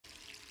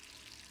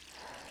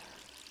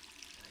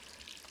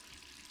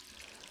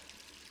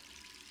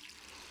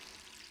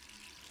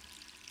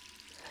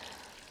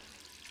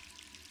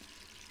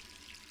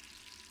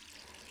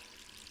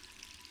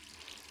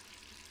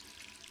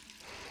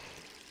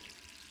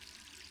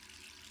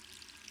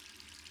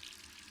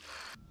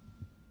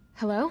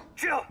Hello?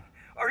 Jill,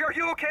 are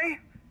you okay?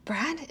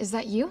 Brad, is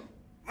that you?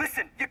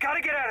 Listen, you gotta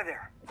get out of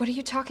there. What are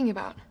you talking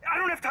about? I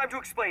don't have time to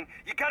explain.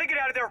 You gotta get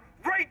out of there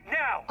right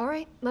now. All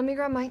right, let me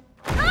grab my...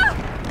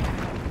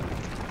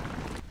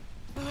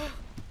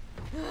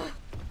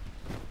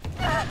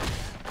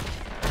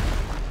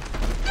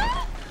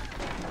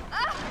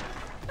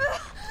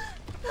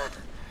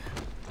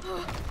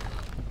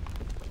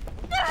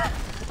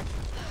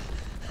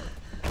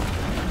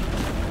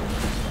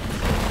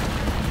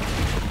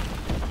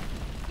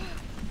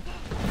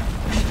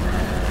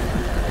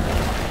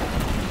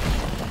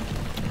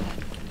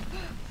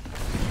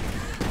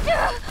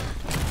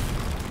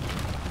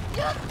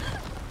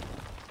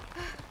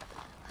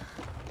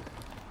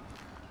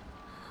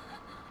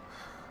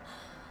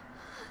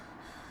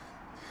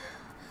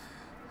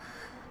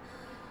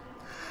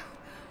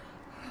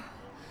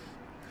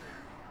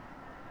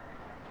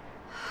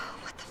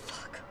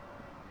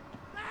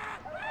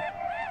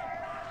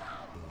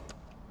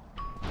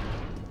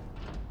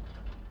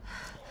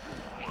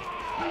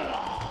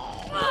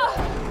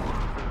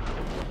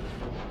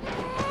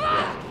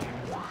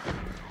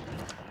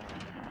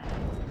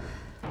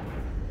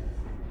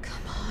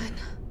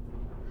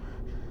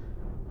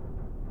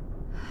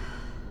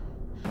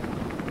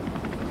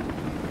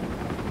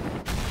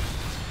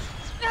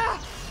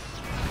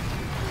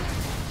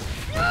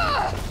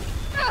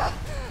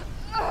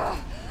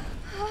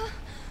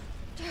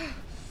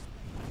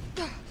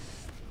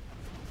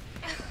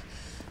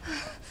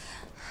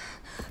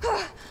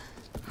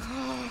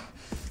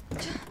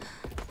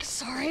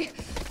 Sorry.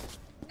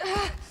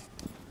 Oh,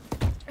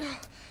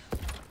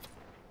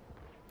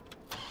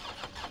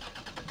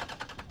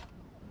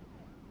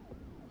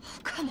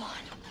 come on.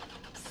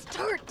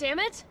 Start, damn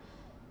it!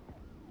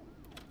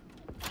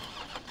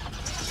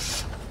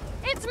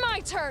 It's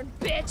my turn,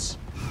 bitch!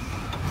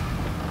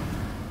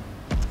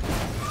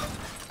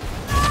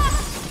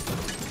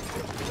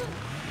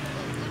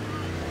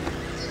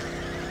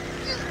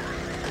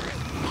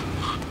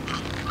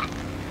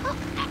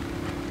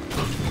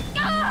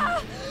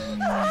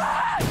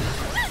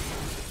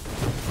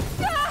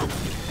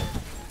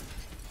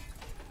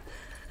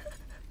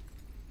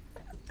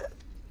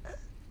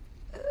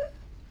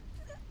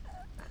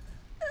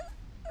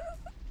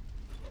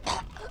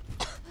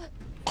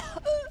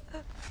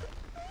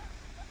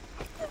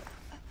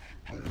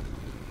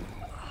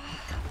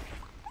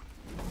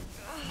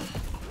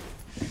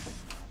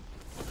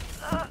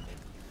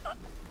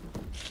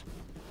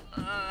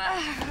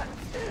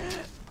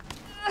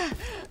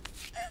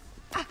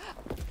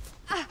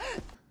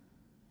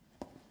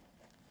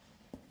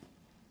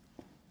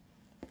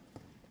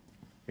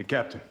 Hey,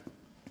 Captain.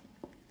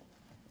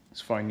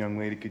 This fine young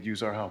lady could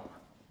use our help.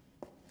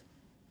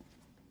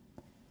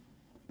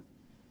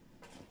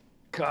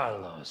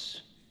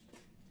 Carlos,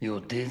 you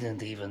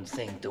didn't even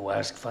think to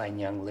ask fine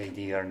young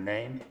lady her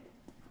name?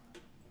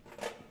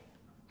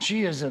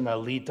 She is an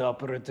elite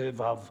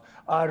operative of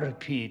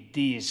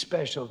RPD,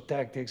 Special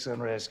Tactics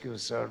and Rescue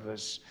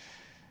Service.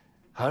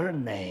 Her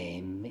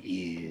name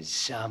is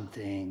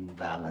something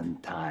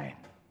Valentine.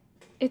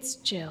 It's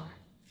Jill.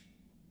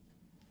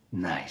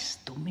 Nice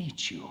to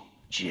meet you,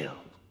 Jill.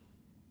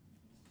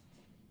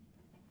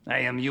 I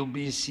am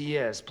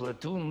UBCS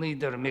Platoon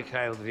Leader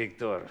Mikhail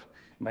Victor.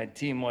 My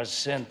team was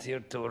sent here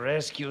to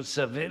rescue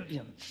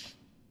civilians.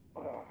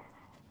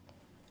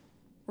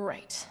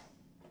 Right.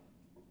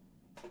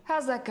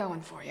 How's that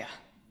going for you?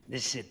 The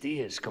city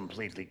is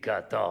completely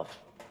cut off,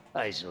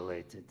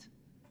 isolated.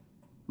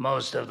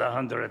 Most of the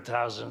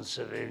 100,000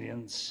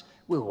 civilians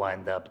will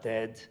wind up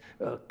dead.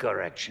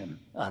 Correction,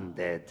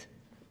 undead.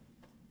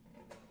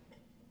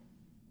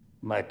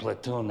 My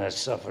platoon has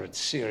suffered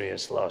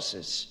serious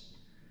losses.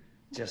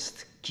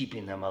 Just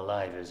keeping them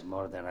alive is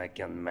more than I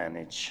can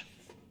manage.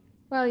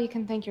 Well, you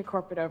can thank your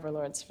corporate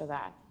overlords for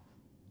that.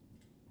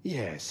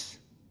 Yes.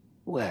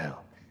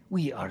 Well,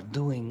 we are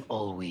doing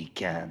all we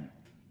can.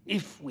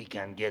 If we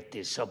can get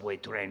this subway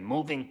train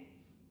moving,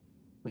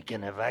 we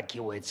can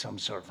evacuate some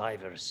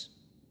survivors.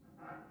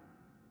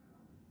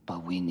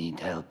 But we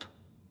need help.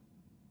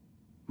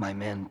 My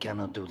men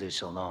cannot do this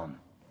alone.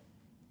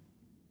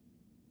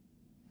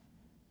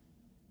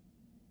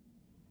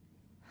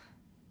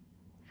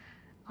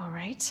 All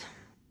right.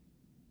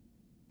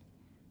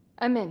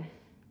 I'm in.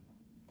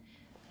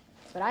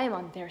 But I am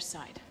on their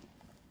side,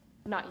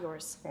 not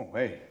yours. Oh,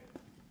 hey.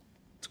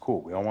 It's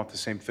cool. We all want the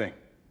same thing.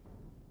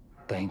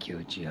 Thank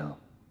you, Jill.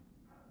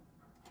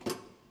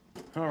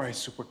 All right,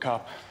 Super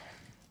Cop.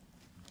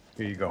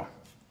 Here you go.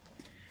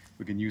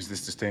 We can use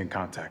this to stay in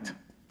contact.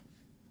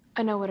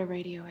 I know what a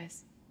radio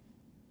is.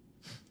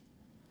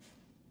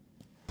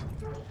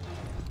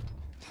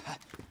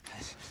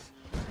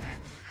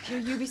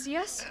 You're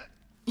UBCS?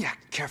 Yeah,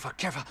 careful,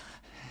 careful.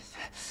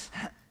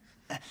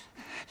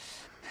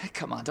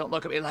 Come on, don't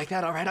look at me like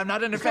that, all right? I'm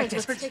not an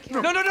infected.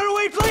 No,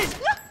 Wait, please!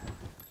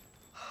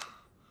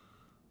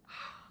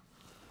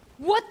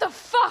 What the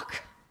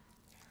fuck?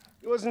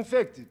 He was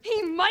infected.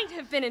 He might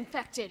have been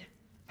infected.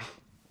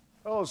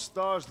 Oh,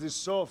 stars, this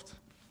soft.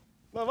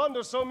 No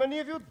wonder so many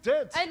of you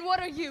dead. And what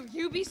are you,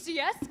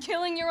 UBCS,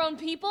 killing your own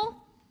people?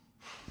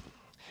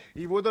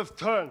 He would have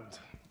turned.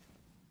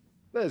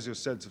 There's your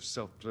sense of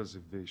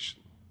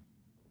self-preservation.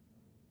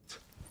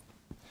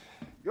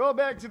 Go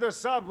back to the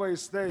subway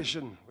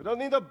station. We don't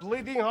need a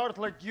bleeding heart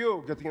like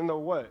you getting in the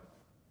way.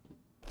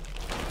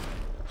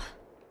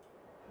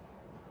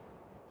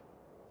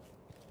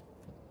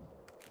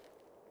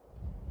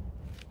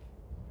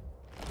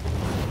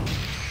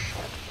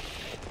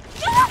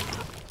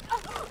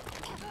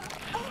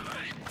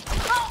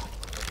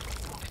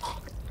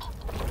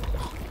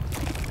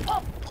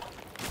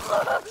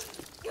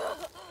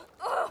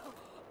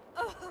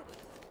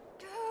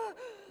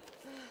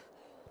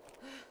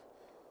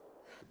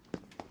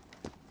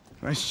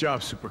 Nice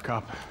job, Super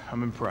Cop.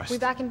 I'm impressed. We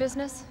back in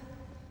business?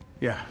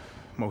 Yeah,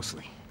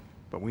 mostly.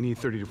 But we need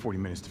 30 to 40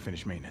 minutes to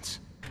finish maintenance.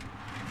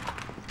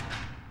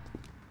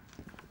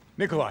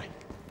 Nikolai,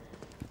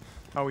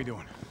 how are we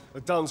doing?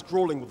 The town's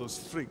crawling with those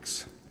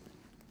freaks.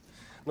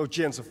 No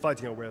chance of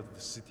fighting our way out of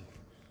the city.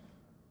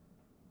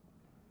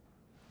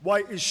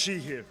 Why is she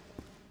here?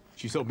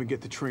 She's helping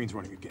get the trains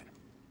running again.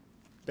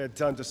 Bad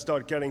time to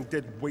start carrying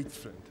dead weight,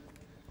 friend.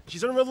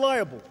 She's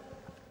unreliable.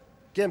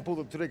 Can't pull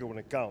the trigger when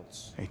it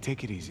counts. Hey,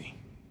 take it easy.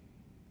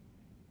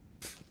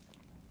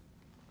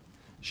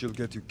 She'll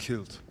get you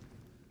killed.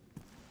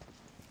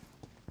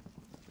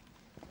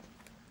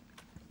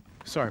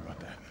 Sorry about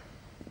that.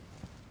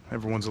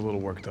 Everyone's a little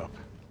worked up.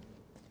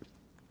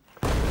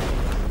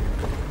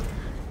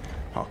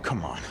 Oh,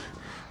 come on.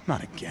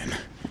 Not again.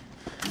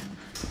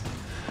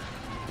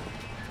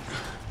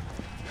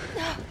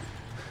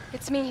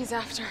 It's me he's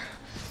after.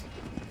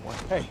 What?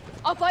 Hey.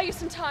 I'll buy you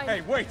some time.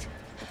 Hey, wait!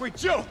 Wait,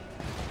 Jill!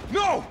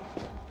 No!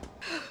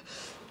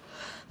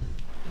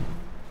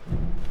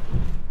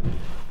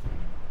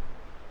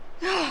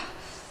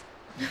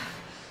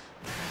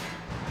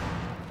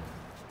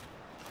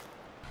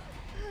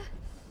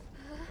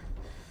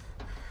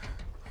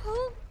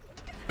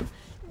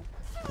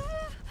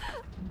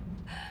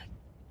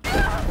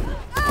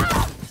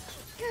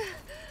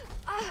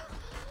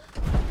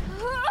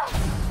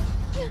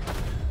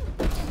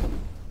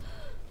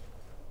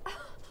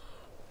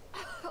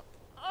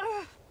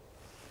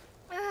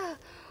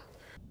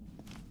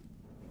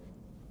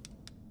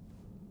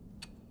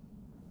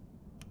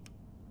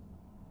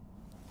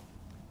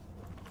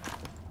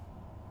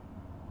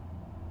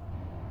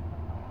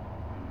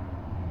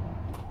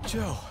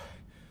 Joe.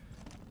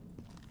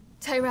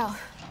 Tyrell.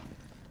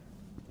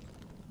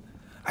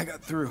 I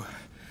got through.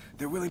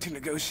 They're willing to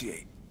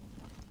negotiate.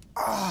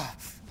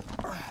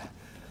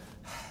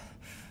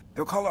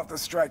 They'll call off the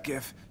strike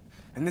if,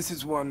 and this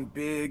is one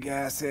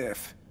big-ass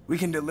if, we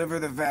can deliver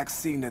the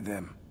vaccine to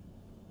them.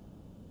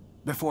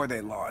 Before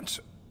they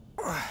launch.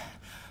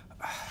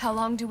 How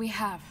long do we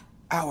have?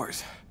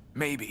 Hours.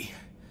 Maybe.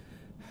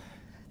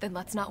 Then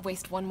let's not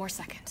waste one more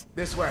second.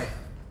 This way.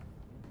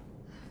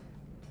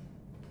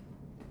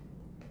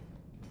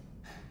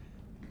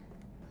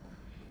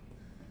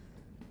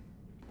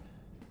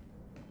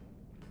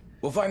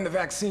 We'll find the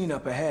vaccine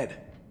up ahead.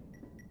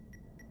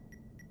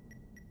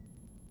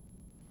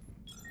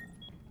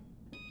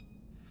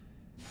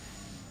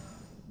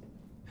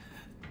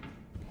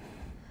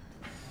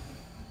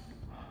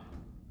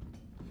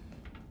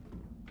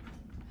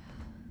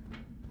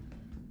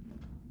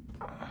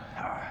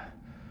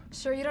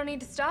 Sure you don't need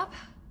to stop?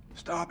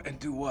 Stop and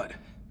do what?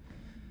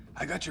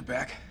 I got your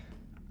back.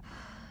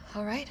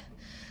 All right,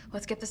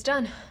 let's get this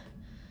done.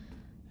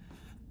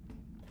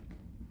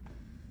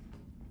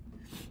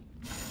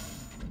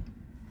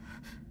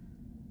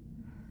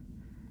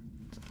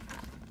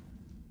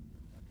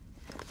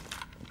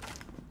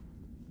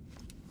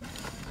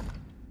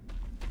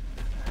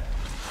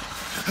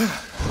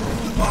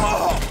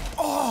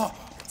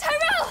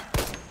 Tyrell!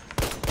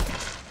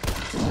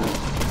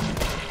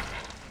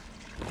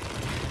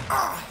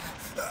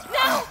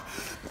 Now!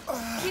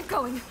 Keep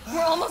going.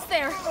 We're almost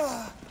there.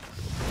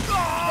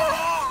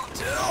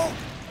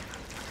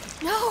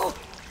 No!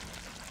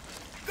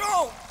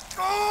 Go!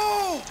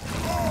 Go!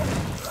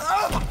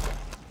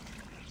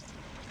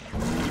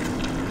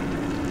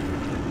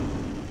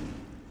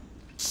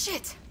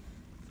 Shit!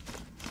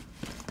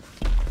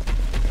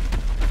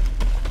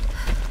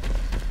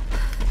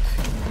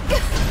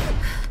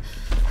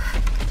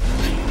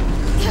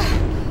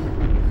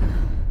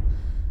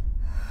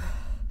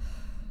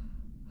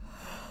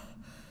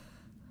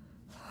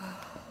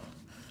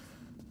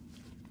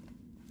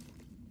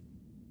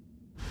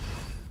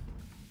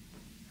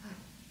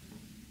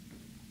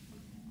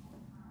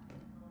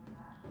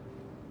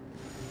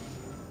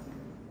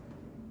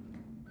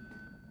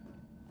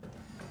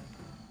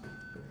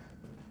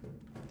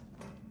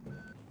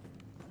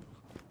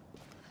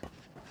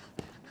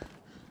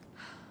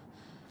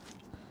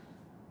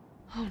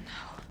 Oh no.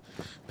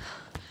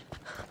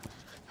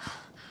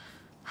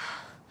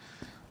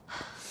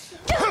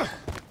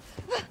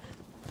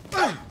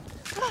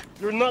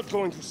 You're not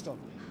going to stop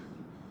me.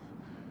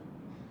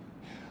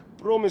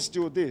 Promised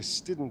you this,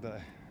 didn't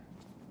I?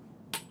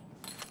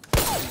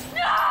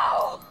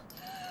 no!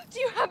 Do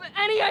you have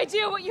any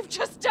idea what you've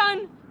just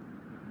done?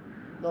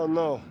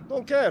 No,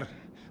 don't care.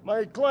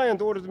 My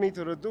client ordered me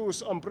to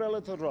reduce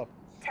umbrella to drop.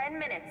 10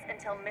 minutes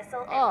until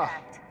missile Ah.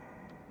 impact.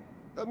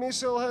 The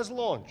missile has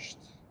launched.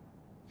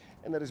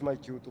 And that is my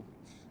cue to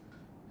leave.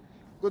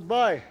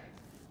 Goodbye,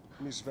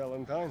 Miss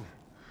Valentine.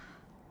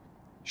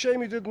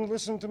 Shame you didn't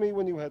listen to me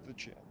when you had the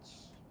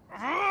chance.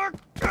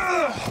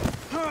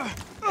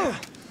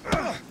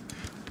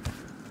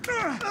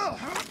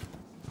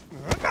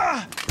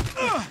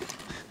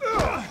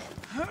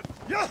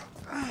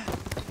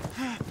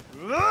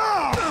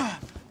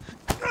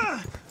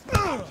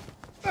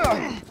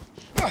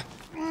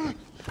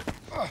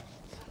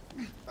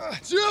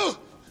 Jill!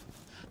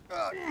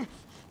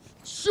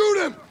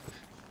 Shoot him!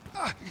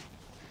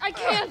 I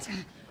can't!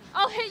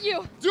 I'll hit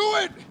you! Do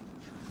it!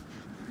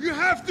 You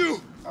have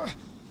to!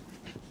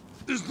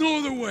 There's no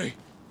other way.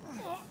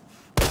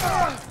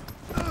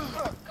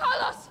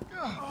 Carlos!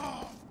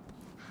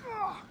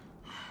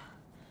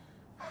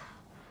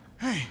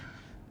 Hey,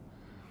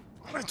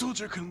 I told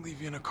you I couldn't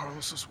leave you in a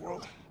Carlos's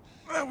world.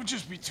 That would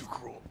just be too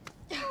cruel.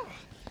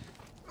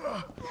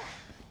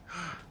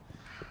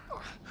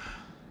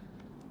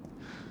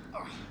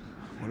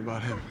 What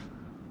about him?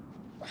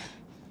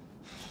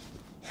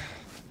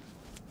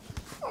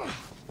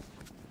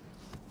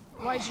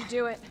 Why'd you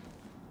do it?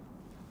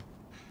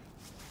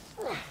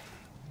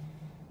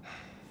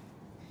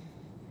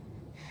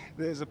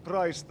 There's a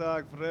price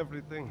tag for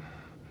everything.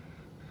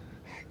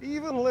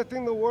 Even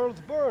letting the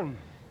world burn.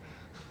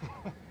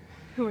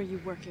 Who are you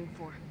working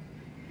for?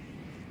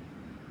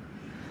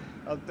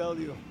 I'll tell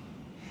you,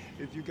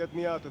 if you get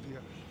me out of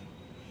here.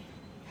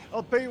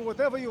 I'll pay you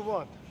whatever you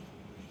want.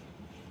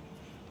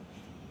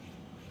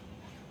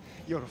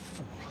 You're a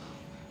fool.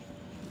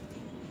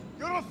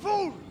 You're a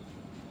fool!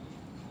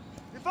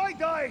 If I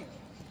die,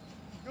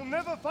 you'll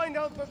never find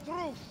out the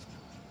truth.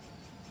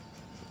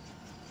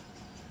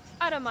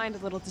 I don't mind a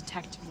little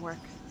detective work.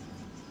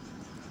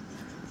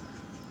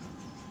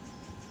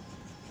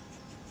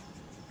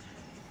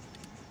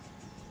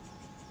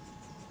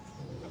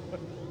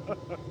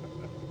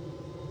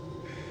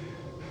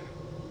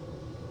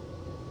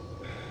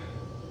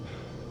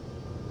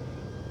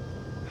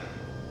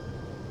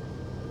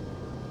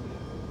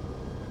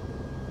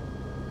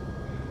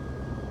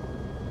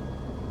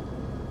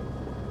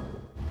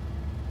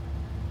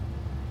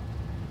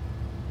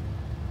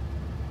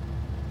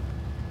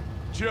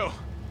 Jill,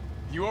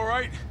 you all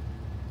right?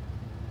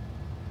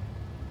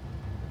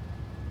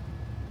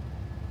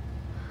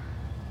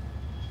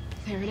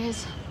 There it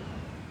is.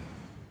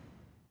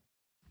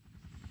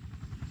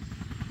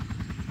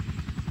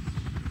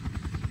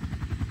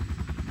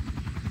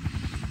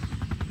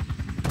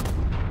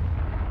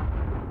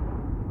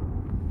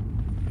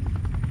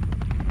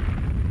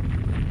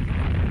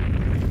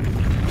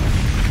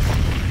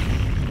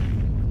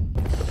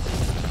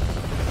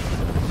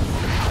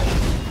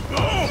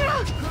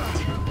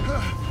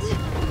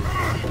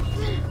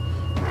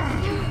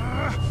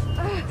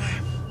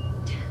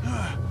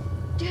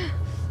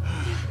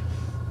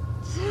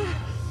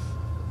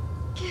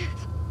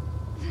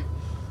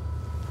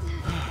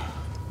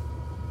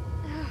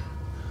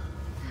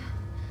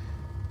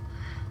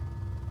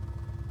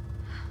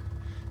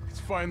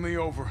 Finally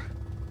over.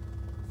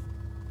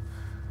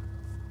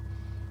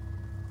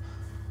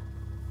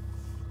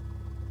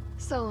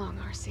 So long,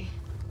 RC.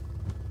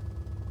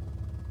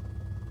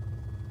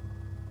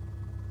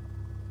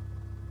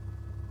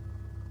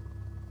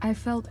 I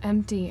felt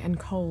empty and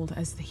cold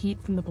as the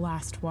heat from the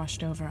blast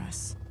washed over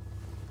us.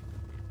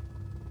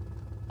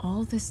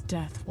 All this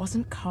death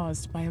wasn't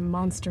caused by a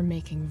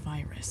monster-making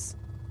virus.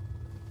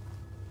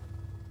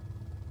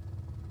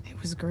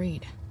 It was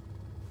greed.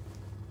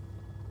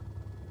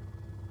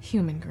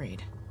 Human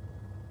greed.